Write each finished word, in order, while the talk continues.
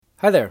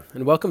Hi there,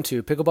 and welcome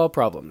to Pickleball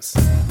Problems.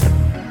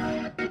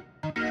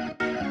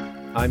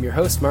 I'm your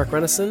host, Mark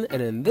Renneson,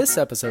 and in this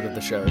episode of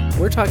the show,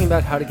 we're talking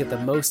about how to get the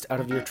most out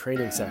of your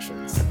training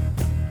sessions.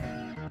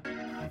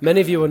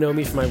 Many of you will know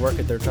me from my work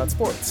at Third Shot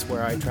Sports,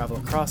 where I travel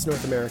across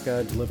North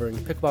America delivering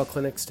pickleball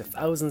clinics to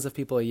thousands of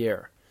people a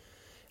year.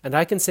 And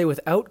I can say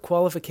without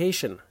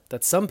qualification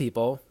that some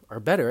people are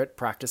better at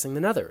practicing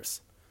than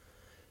others.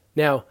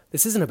 Now,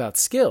 this isn't about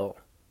skill,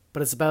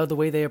 but it's about the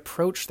way they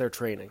approach their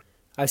training.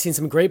 I've seen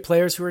some great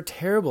players who are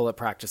terrible at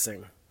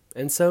practicing,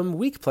 and some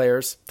weak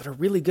players that are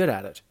really good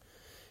at it.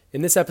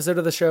 In this episode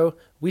of the show,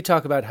 we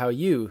talk about how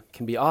you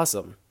can be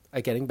awesome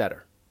at getting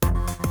better.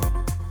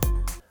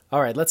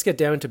 All right, let's get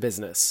down to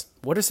business.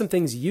 What are some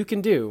things you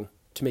can do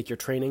to make your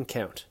training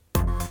count?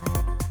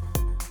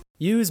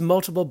 Use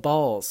multiple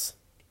balls.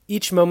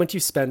 Each moment you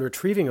spend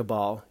retrieving a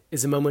ball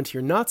is a moment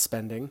you're not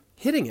spending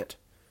hitting it.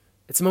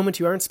 It's a moment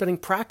you aren't spending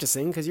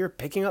practicing because you're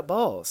picking up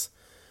balls.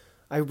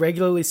 I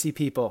regularly see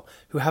people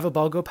who have a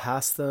ball go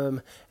past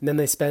them, and then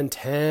they spend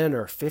 10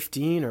 or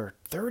 15 or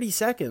 30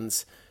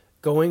 seconds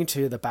going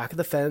to the back of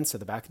the fence or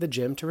the back of the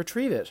gym to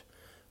retrieve it.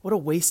 What a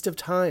waste of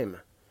time.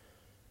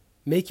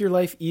 Make your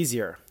life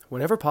easier.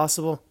 Whenever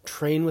possible,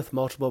 train with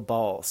multiple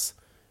balls.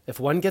 If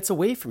one gets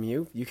away from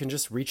you, you can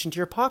just reach into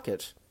your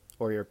pocket,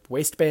 or your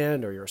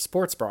waistband, or your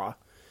sports bra,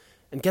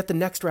 and get the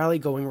next rally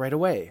going right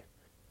away.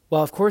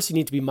 While of course you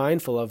need to be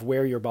mindful of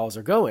where your balls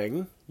are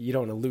going, you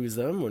don't want to lose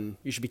them, and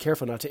you should be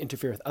careful not to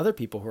interfere with other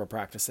people who are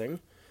practicing.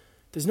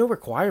 There's no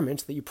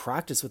requirement that you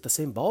practice with the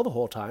same ball the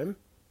whole time.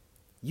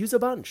 Use a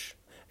bunch.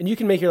 And you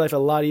can make your life a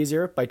lot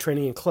easier by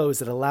training in clothes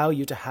that allow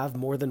you to have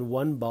more than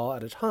one ball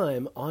at a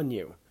time on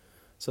you.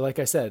 So like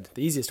I said,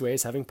 the easiest way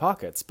is having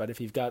pockets, but if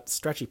you've got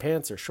stretchy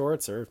pants or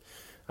shorts or,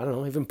 I don't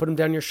know, even put them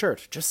down your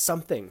shirt, just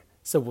something.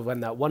 So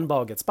when that one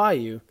ball gets by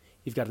you,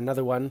 you've got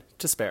another one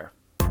to spare.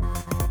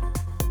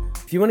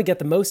 If you want to get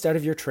the most out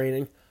of your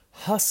training,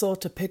 hustle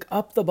to pick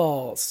up the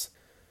balls.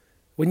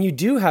 When you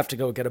do have to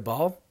go get a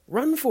ball,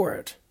 run for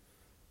it.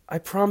 I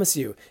promise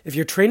you, if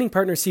your training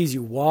partner sees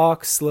you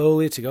walk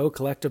slowly to go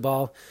collect a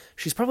ball,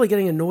 she's probably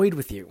getting annoyed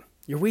with you.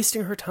 You're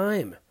wasting her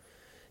time.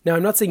 Now,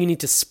 I'm not saying you need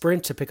to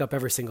sprint to pick up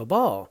every single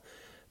ball,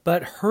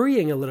 but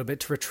hurrying a little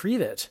bit to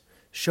retrieve it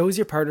shows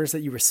your partners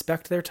that you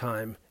respect their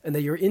time and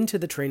that you're into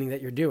the training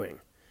that you're doing.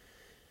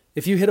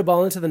 If you hit a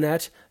ball into the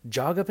net,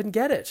 jog up and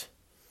get it.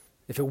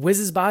 If it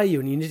whizzes by you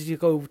and you need to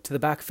go to the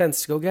back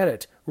fence to go get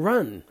it,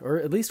 run, or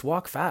at least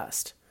walk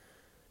fast.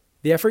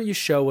 The effort you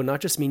show will not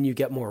just mean you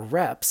get more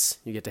reps,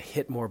 you get to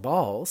hit more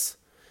balls.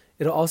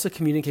 It'll also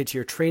communicate to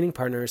your training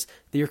partners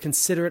that you're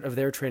considerate of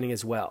their training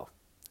as well.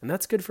 And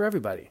that's good for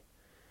everybody.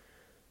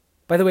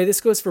 By the way,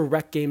 this goes for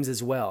rec games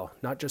as well,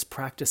 not just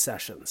practice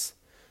sessions.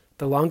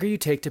 The longer you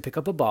take to pick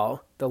up a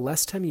ball, the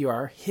less time you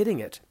are hitting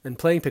it. And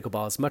playing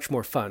pickleball is much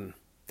more fun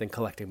than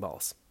collecting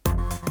balls.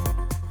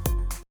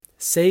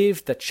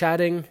 Save the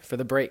chatting for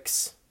the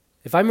breaks.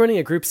 If I'm running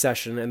a group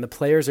session and the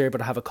players are able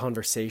to have a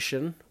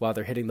conversation while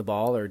they're hitting the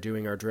ball or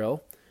doing our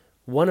drill,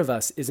 one of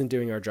us isn't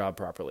doing our job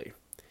properly.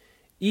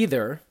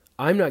 Either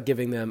I'm not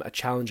giving them a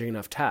challenging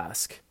enough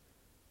task,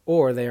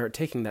 or they aren't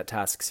taking that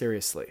task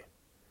seriously.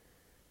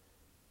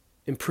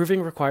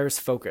 Improving requires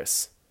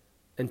focus,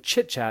 and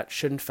chit-chat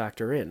shouldn't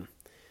factor in.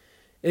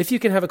 If you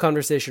can have a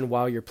conversation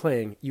while you're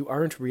playing, you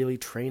aren't really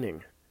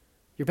training.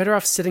 You're better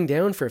off sitting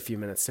down for a few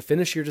minutes to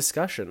finish your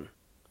discussion.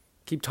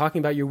 Keep talking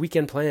about your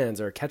weekend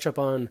plans or catch up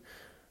on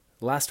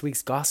last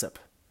week's gossip.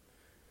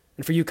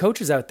 And for you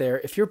coaches out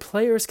there, if your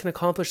players can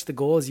accomplish the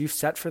goals you've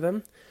set for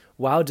them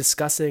while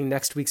discussing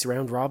next week's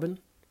round robin,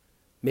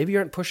 maybe you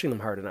aren't pushing them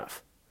hard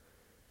enough.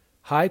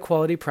 High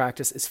quality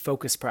practice is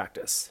focus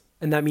practice,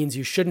 and that means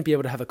you shouldn't be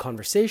able to have a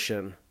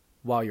conversation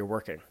while you're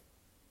working.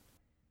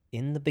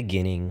 In the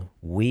beginning,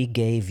 we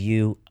gave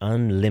you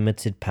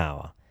unlimited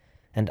power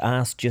and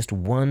asked just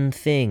one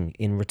thing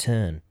in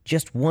return.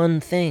 Just one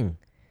thing.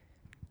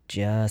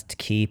 Just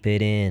keep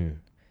it in.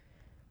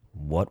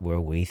 What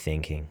were we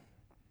thinking?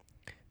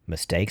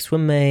 Mistakes were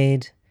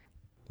made,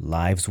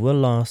 lives were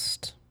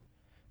lost.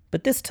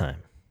 But this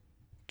time,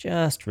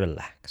 just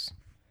relax.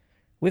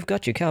 We've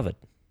got you covered.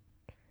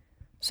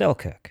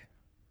 Selkirk.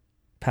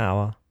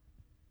 Power,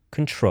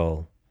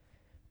 control,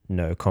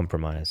 no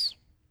compromise.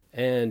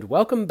 And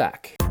welcome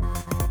back.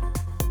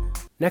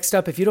 Next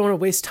up, if you don't want to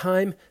waste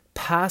time,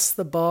 pass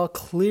the ball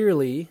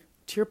clearly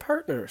to your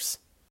partners.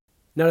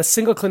 Not a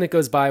single clinic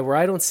goes by where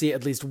I don't see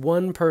at least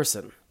one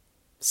person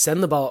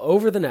send the ball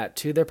over the net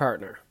to their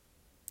partner.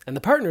 And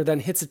the partner then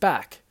hits it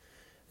back.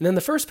 And then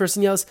the first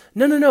person yells,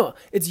 No,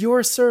 it's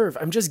your serve.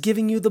 I'm just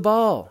giving you the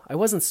ball. I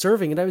wasn't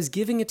serving it, I was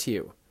giving it to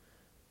you.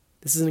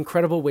 This is an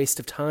incredible waste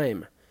of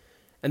time.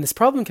 And this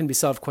problem can be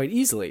solved quite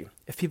easily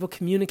if people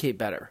communicate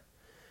better.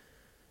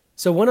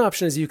 So one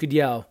option is you could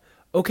yell,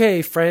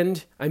 Okay,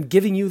 friend, I'm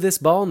giving you this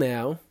ball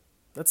now.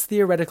 That's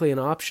theoretically an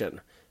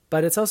option,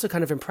 but it's also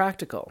kind of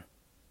impractical.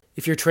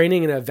 If you're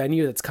training in a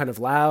venue that's kind of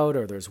loud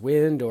or there's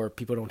wind or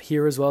people don't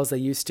hear as well as they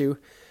used to,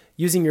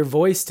 using your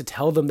voice to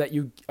tell them that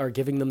you are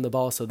giving them the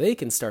ball so they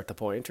can start the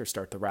point or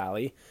start the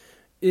rally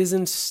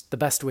isn't the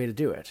best way to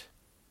do it.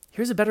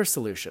 Here's a better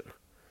solution.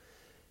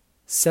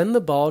 Send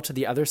the ball to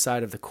the other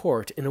side of the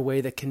court in a way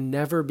that can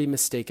never be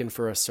mistaken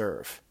for a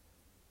serve.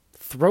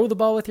 Throw the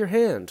ball with your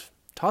hand.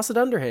 Toss it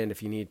underhand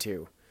if you need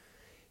to.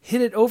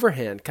 Hit it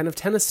overhand, kind of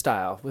tennis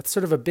style, with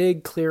sort of a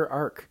big, clear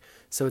arc,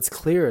 so it's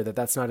clear that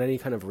that's not any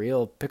kind of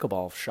real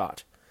pickleball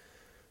shot.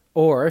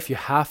 Or, if you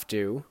have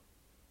to,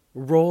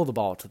 roll the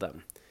ball to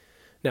them.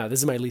 Now, this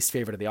is my least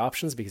favorite of the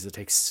options because it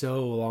takes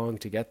so long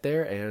to get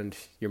there and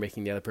you're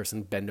making the other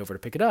person bend over to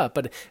pick it up,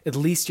 but at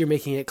least you're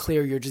making it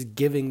clear you're just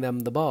giving them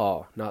the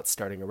ball, not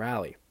starting a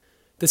rally.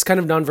 This kind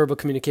of nonverbal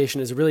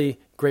communication is a really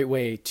great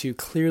way to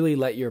clearly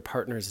let your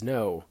partners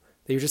know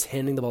that you're just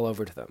handing the ball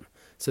over to them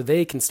so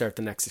they can start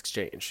the next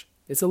exchange.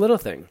 It's a little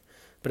thing,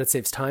 but it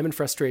saves time and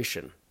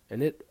frustration,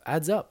 and it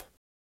adds up.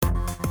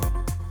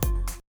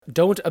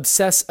 Don't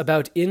obsess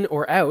about in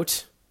or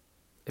out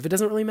if it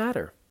doesn't really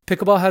matter.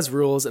 Pickleball has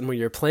rules, and when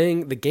you're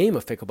playing the game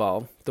of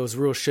pickleball, those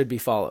rules should be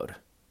followed.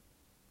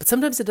 But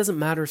sometimes it doesn't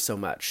matter so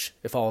much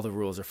if all the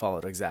rules are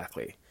followed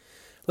exactly.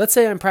 Let's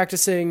say I'm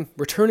practicing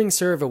returning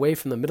serve away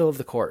from the middle of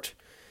the court.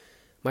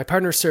 My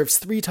partner serves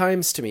 3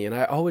 times to me, and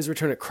I always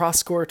return it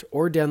cross-court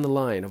or down the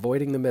line,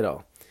 avoiding the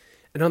middle.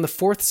 And on the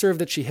 4th serve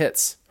that she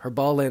hits, her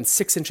ball lands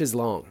 6 inches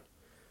long.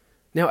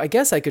 Now, I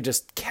guess I could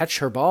just catch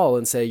her ball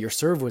and say, your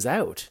serve was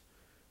out.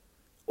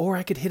 Or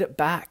I could hit it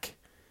back.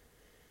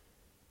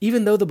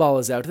 Even though the ball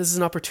is out, this is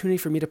an opportunity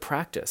for me to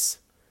practice.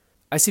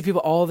 I see people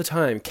all the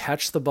time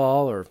catch the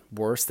ball, or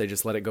worse, they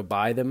just let it go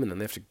by them, and then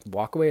they have to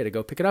walk away to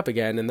go pick it up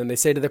again, and then they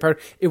say to their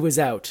partner, it was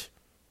out.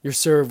 Your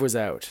serve was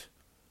out.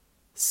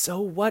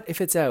 So what if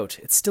it's out?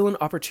 It's still an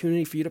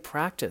opportunity for you to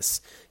practice.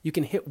 You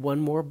can hit one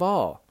more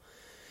ball.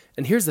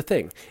 And here's the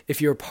thing.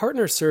 If your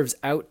partner serves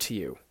out to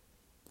you,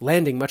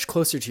 landing much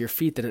closer to your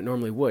feet than it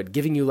normally would,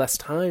 giving you less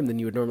time than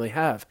you would normally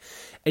have,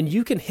 and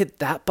you can hit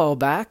that ball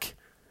back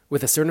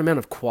with a certain amount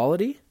of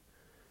quality,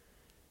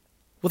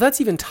 well,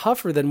 that's even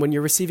tougher than when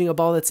you're receiving a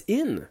ball that's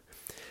in.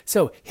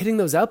 So hitting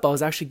those out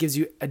balls actually gives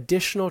you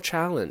additional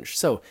challenge.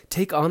 So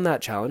take on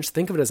that challenge,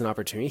 think of it as an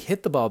opportunity,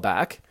 hit the ball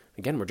back.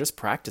 Again, we're just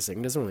practicing.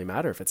 It doesn't really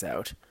matter if it's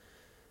out.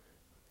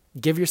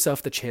 Give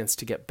yourself the chance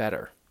to get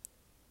better,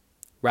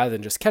 rather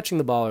than just catching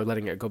the ball or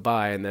letting it go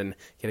by and then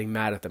getting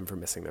mad at them for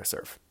missing their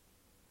serve.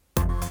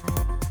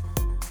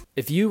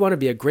 If you want to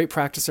be a great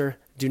practicer,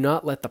 do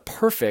not let the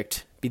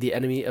perfect be the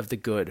enemy of the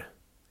good,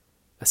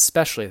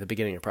 especially at the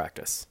beginning of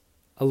practice.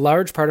 A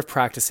large part of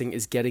practicing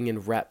is getting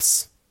in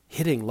reps,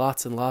 hitting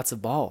lots and lots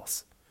of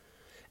balls.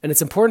 And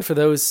it's important for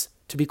those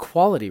to be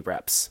quality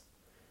reps.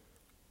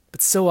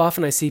 But so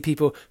often I see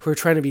people who are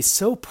trying to be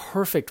so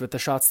perfect with the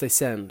shots they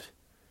send,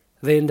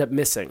 they end up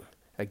missing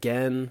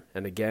again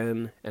and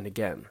again and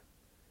again.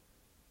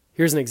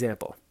 Here's an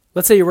example.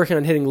 Let's say you're working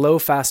on hitting low,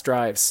 fast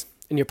drives,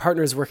 and your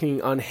partner is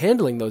working on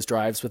handling those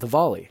drives with a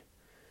volley.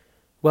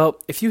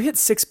 Well, if you hit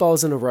 6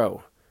 balls in a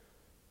row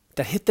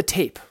that hit the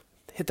tape,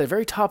 hit the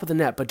very top of the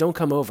net, but don't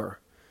come over,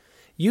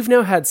 you've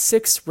now had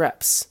 6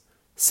 reps,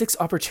 6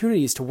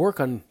 opportunities to work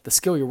on the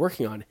skill you're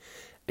working on,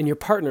 and your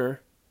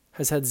partner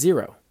has had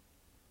 0.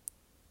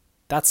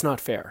 That's not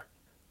fair.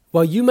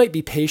 While you might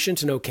be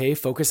patient and okay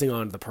focusing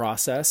on the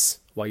process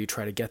while you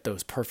try to get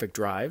those perfect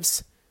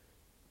drives,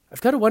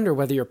 I've got to wonder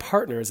whether your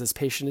partner is as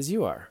patient as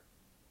you are.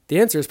 The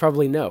answer is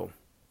probably no.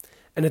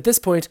 And at this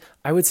point,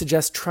 I would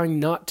suggest trying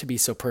not to be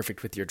so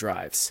perfect with your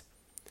drives.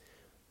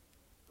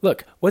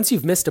 Look, once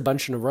you've missed a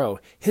bunch in a row,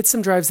 hit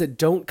some drives that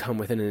don't come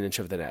within an inch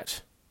of the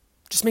net.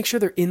 Just make sure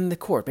they're in the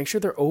court. Make sure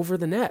they're over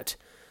the net.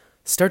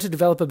 Start to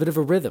develop a bit of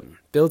a rhythm.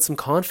 Build some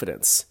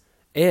confidence.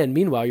 And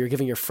meanwhile, you're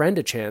giving your friend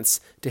a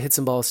chance to hit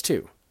some balls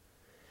too.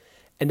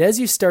 And as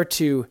you start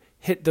to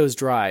hit those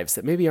drives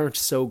that maybe aren't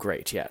so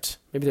great yet,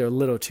 maybe they're a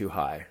little too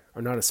high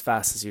or not as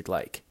fast as you'd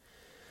like,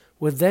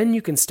 well, then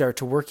you can start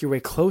to work your way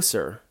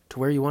closer to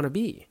where you want to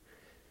be.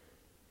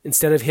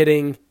 Instead of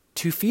hitting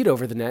 2 feet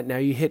over the net, now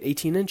you hit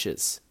 18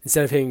 inches.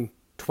 Instead of hitting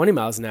 20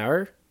 miles an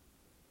hour,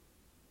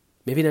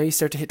 maybe now you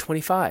start to hit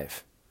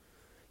 25.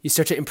 You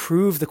start to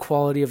improve the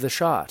quality of the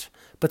shot,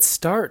 but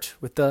start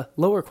with the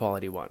lower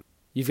quality one.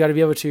 You've got to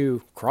be able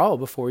to crawl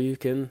before you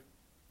can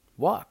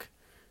walk.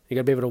 You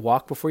got to be able to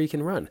walk before you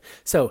can run.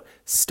 So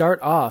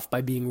start off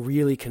by being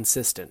really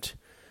consistent,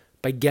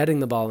 by getting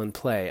the ball in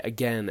play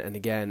again and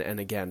again and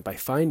again, by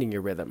finding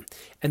your rhythm,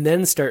 and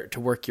then start to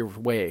work your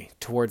way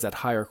towards that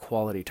higher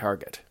quality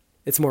target.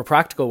 It's a more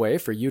practical way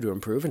for you to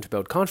improve and to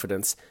build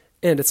confidence,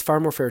 and it's far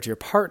more fair to your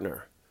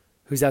partner,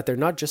 who's out there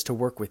not just to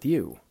work with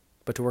you,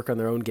 but to work on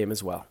their own game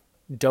as well.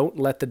 Don't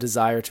let the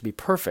desire to be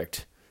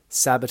perfect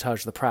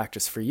sabotage the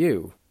practice for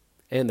you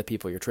and the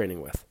people you're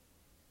training with.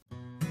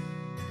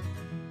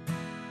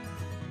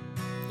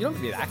 You don't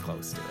have to be that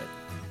close to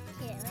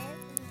it.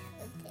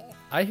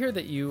 I hear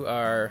that you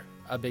are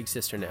a big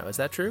sister now. Is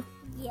that true?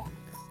 Yeah.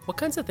 What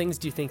kinds of things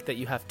do you think that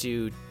you have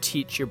to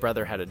teach your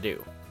brother how to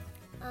do?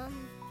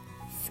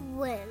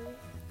 Swim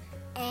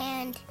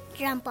and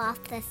jump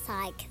off the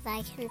side, because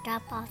I can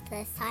jump off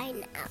the side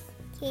now.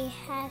 He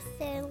has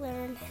to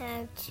learn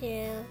how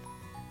to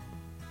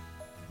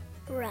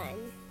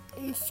run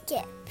and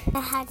skip.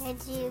 How to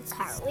do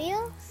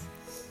cartwheels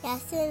He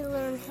has to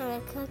learn how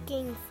to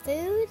cooking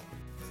food,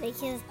 like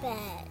his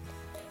bed.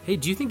 Hey,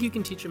 do you think you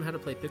can teach him how to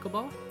play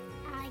pickleball?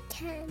 I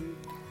can.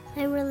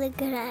 I'm really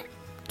good at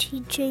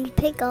teaching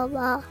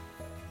pickleball.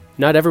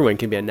 Not everyone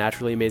can be a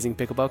naturally amazing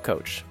pickleball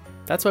coach.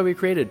 That's why we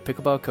created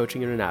Pickleball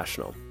Coaching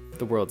International,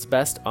 the world's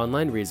best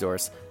online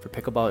resource for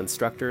pickleball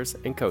instructors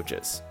and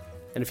coaches.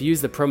 And if you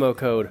use the promo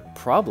code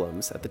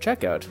PROBLEMS at the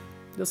checkout,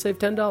 you'll save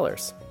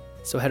 $10.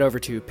 So head over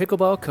to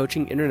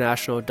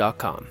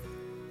pickleballcoachinginternational.com.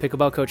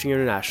 Pickleball Coaching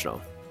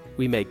International.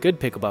 We make good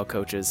pickleball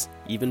coaches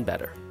even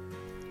better.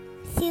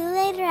 See you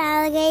later,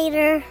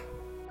 alligator.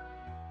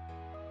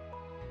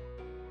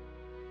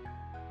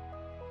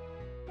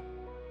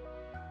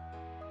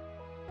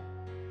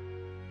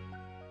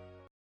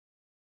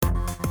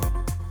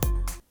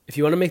 If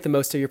you want to make the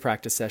most of your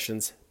practice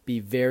sessions, be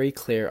very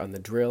clear on the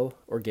drill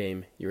or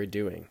game you are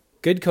doing.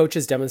 Good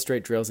coaches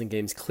demonstrate drills and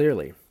games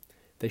clearly.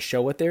 They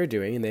show what they are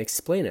doing and they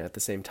explain it at the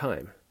same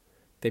time.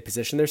 They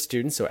position their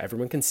students so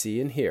everyone can see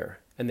and hear,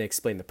 and they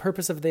explain the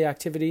purpose of the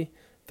activity,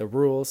 the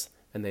rules,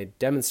 and they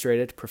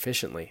demonstrate it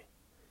proficiently.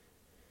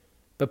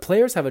 But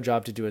players have a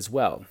job to do as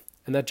well,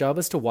 and that job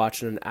is to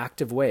watch in an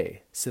active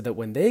way so that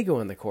when they go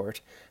on the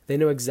court, they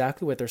know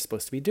exactly what they're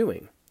supposed to be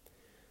doing.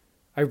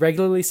 I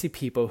regularly see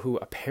people who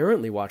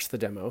apparently watch the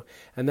demo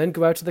and then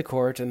go out to the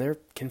court and they're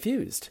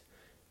confused.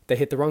 They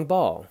hit the wrong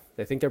ball.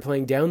 They think they're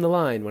playing down the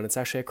line when it's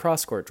actually a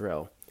cross-court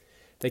drill.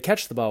 They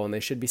catch the ball when they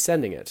should be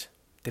sending it.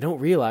 They don't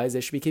realize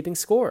they should be keeping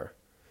score.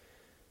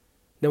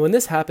 Now, when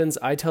this happens,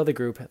 I tell the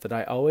group that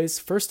I always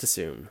first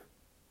assume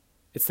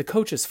it's the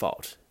coach's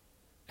fault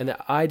and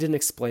that I didn't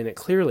explain it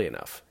clearly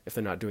enough if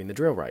they're not doing the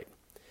drill right.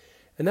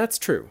 And that's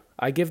true.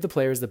 I give the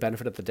players the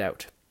benefit of the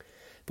doubt.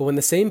 But when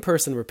the same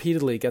person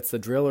repeatedly gets the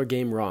drill or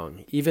game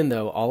wrong, even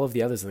though all of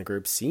the others in the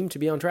group seem to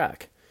be on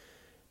track,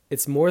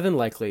 it's more than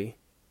likely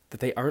that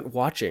they aren't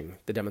watching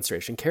the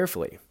demonstration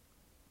carefully.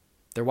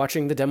 They're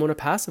watching the demo in a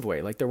passive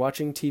way, like they're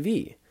watching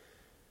TV.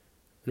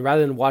 And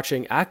rather than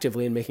watching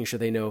actively and making sure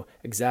they know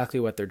exactly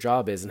what their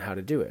job is and how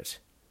to do it,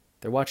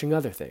 they're watching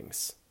other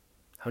things.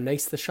 How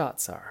nice the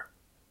shots are.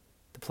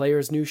 The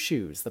player's new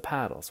shoes, the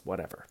paddles,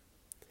 whatever.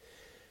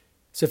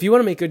 So if you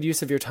want to make good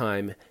use of your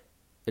time,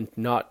 and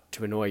not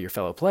to annoy your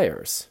fellow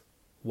players,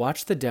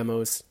 watch the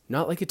demos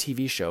not like a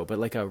TV show, but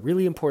like a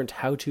really important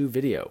how-to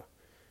video.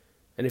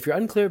 And if you're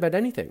unclear about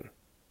anything,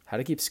 how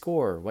to keep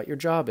score, what your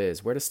job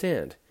is, where to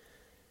stand,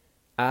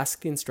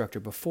 ask the instructor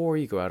before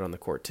you go out on the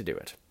court to do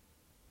it.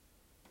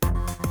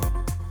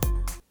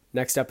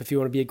 Next up, if you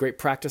want to be a great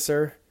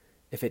practicer,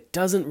 if it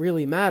doesn't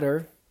really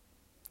matter,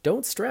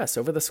 don't stress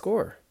over the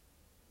score.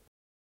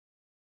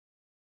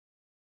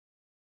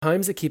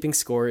 Times that keeping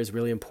score is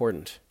really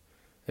important.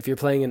 If you're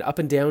playing an up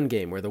and down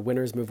game where the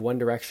winners move one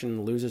direction and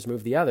the losers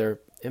move the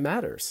other, it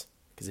matters.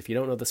 Because if you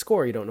don't know the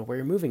score, you don't know where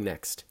you're moving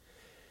next.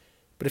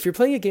 But if you're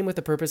playing a game with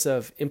the purpose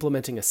of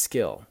implementing a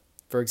skill,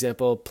 for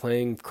example,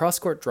 playing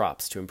cross-court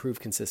drops to improve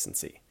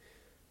consistency,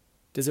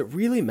 does it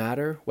really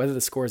matter whether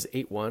the score is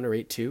 8-1 or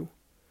 8-2?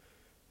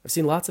 I've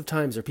seen lots of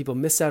times where people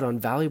miss out on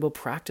valuable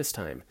practice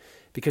time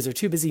because they're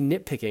too busy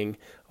nitpicking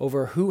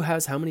over who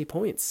has how many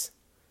points.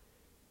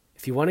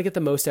 If you want to get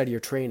the most out of your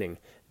training,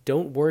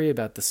 don't worry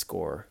about the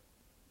score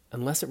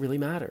unless it really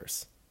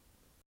matters.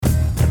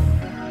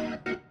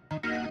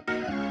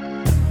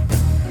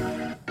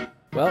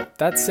 Well,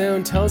 that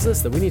sound tells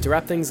us that we need to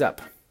wrap things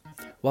up.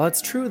 While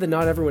it's true that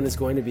not everyone is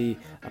going to be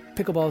a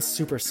pickleball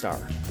superstar,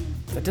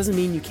 that doesn't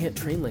mean you can't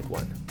train like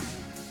one.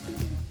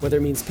 Whether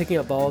it means picking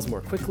up balls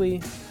more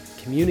quickly,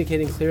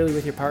 communicating clearly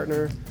with your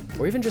partner,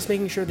 or even just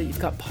making sure that you've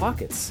got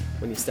pockets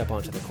when you step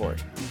onto the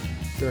court,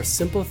 there are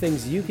simple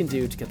things you can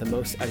do to get the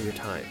most out of your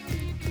time.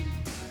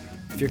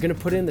 If you're going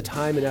to put in the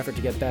time and effort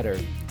to get better,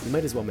 you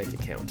might as well make it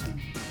count.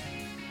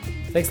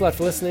 Thanks a lot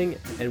for listening,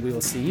 and we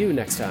will see you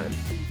next time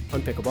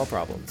on Pickleball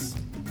Problems.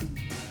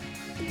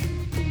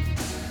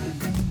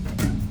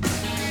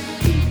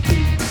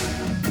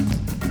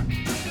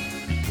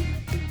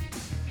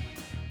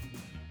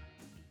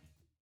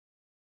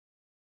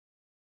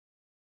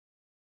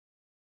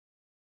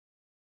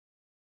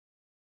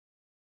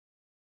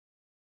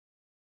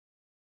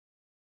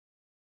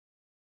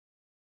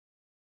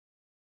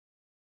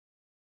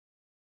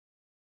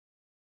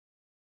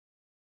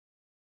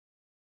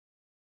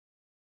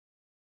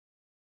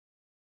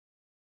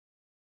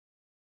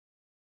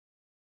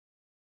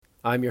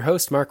 I'm your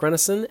host, Mark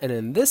Renneson, and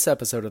in this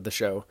episode of the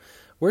show,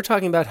 we're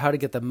talking about how to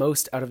get the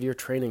most out of your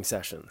training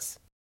sessions.